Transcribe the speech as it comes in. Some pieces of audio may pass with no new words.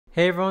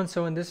Hey everyone,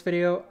 so in this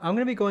video, I'm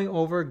going to be going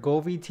over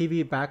Govee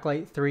TV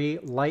Backlight 3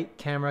 light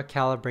camera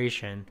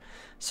calibration.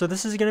 So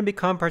this is going to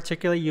become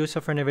particularly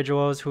useful for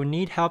individuals who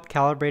need help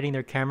calibrating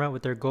their camera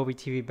with their Govee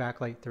TV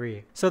Backlight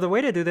 3. So the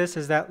way to do this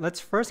is that let's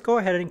first go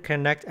ahead and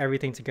connect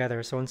everything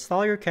together. So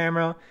install your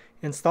camera,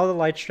 install the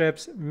light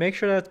strips, make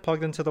sure that it's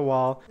plugged into the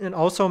wall, and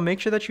also make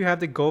sure that you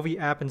have the Govee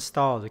app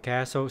installed,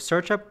 okay? So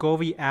search up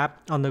Govee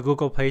app on the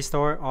Google Play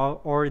Store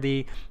or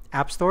the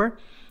App Store.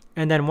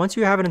 And then once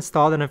you have it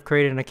installed and have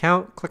created an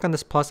account, click on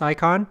this plus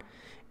icon,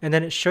 and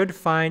then it should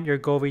find your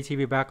Govee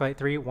TV Backlight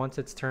 3 once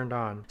it's turned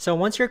on. So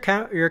once your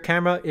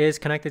camera is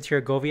connected to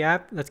your Govee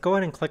app, let's go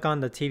ahead and click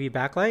on the TV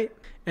Backlight.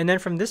 And then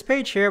from this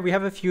page here, we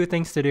have a few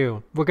things to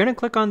do. We're going to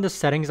click on the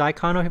settings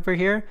icon over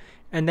here,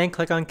 and then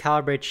click on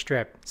calibrate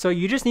strip. So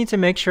you just need to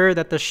make sure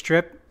that the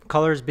strip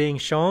colors being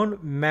shown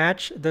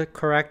match the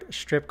correct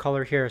strip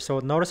color here. So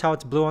notice how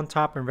it's blue on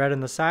top and red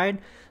on the side.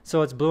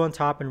 So it's blue on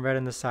top and red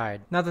on the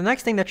side. Now the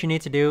next thing that you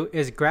need to do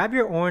is grab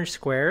your orange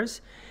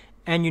squares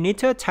and you need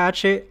to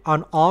attach it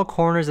on all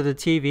corners of the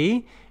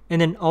TV and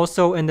then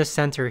also in the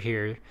center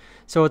here.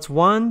 So it's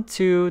 1,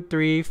 2,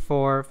 3,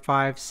 4,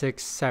 5,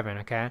 6, 7,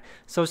 okay?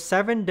 So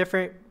 7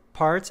 different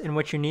parts in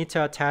which you need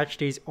to attach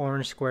these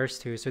orange squares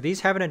to. So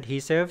these have an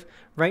adhesive.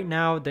 Right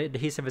now the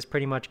adhesive is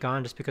pretty much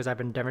gone just because I've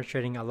been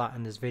demonstrating a lot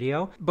in this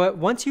video. But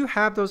once you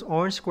have those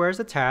orange squares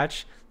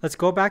attached, let's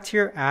go back to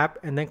your app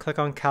and then click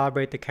on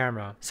calibrate the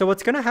camera. So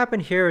what's going to happen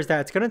here is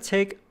that it's going to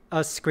take a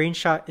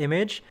screenshot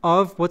image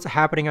of what's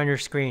happening on your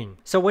screen.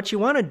 So what you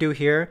want to do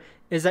here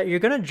is that you're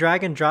going to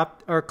drag and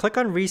drop or click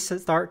on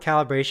restart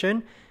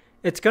calibration.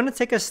 It's going to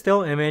take a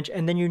still image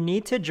and then you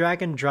need to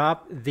drag and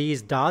drop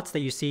these dots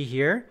that you see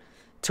here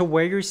to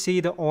where you see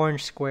the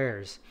orange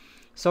squares.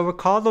 So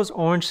recall those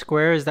orange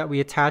squares that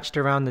we attached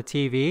around the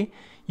TV.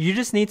 You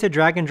just need to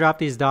drag and drop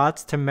these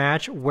dots to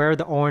match where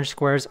the orange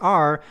squares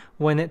are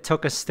when it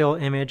took a still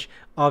image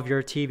of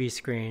your TV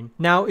screen.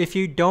 Now, if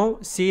you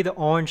don't see the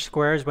orange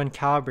squares when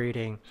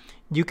calibrating,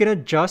 you can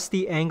adjust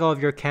the angle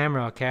of your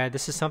camera, okay?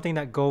 This is something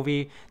that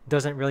Govee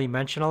doesn't really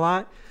mention a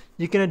lot.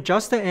 You can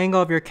adjust the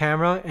angle of your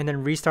camera and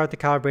then restart the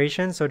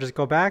calibration. So just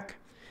go back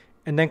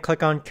and then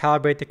click on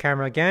calibrate the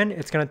camera again.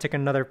 It's going to take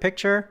another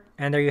picture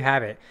and there you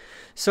have it.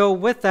 So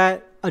with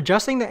that,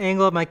 adjusting the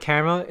angle of my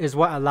camera is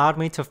what allowed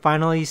me to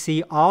finally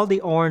see all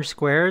the orange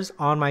squares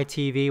on my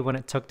TV when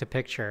it took the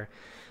picture.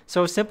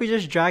 So simply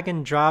just drag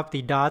and drop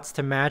the dots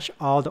to match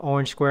all the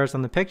orange squares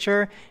on the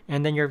picture,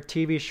 and then your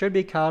TV should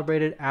be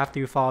calibrated after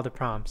you follow the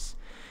prompts.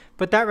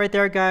 But that right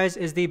there, guys,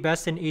 is the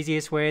best and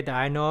easiest way that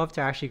I know of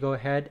to actually go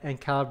ahead and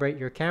calibrate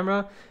your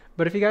camera.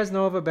 But if you guys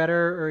know of a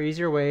better or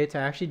easier way to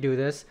actually do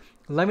this,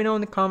 let me know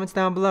in the comments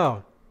down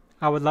below.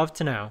 I would love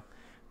to know.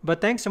 But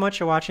thanks so much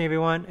for watching,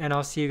 everyone, and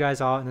I'll see you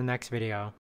guys all in the next video.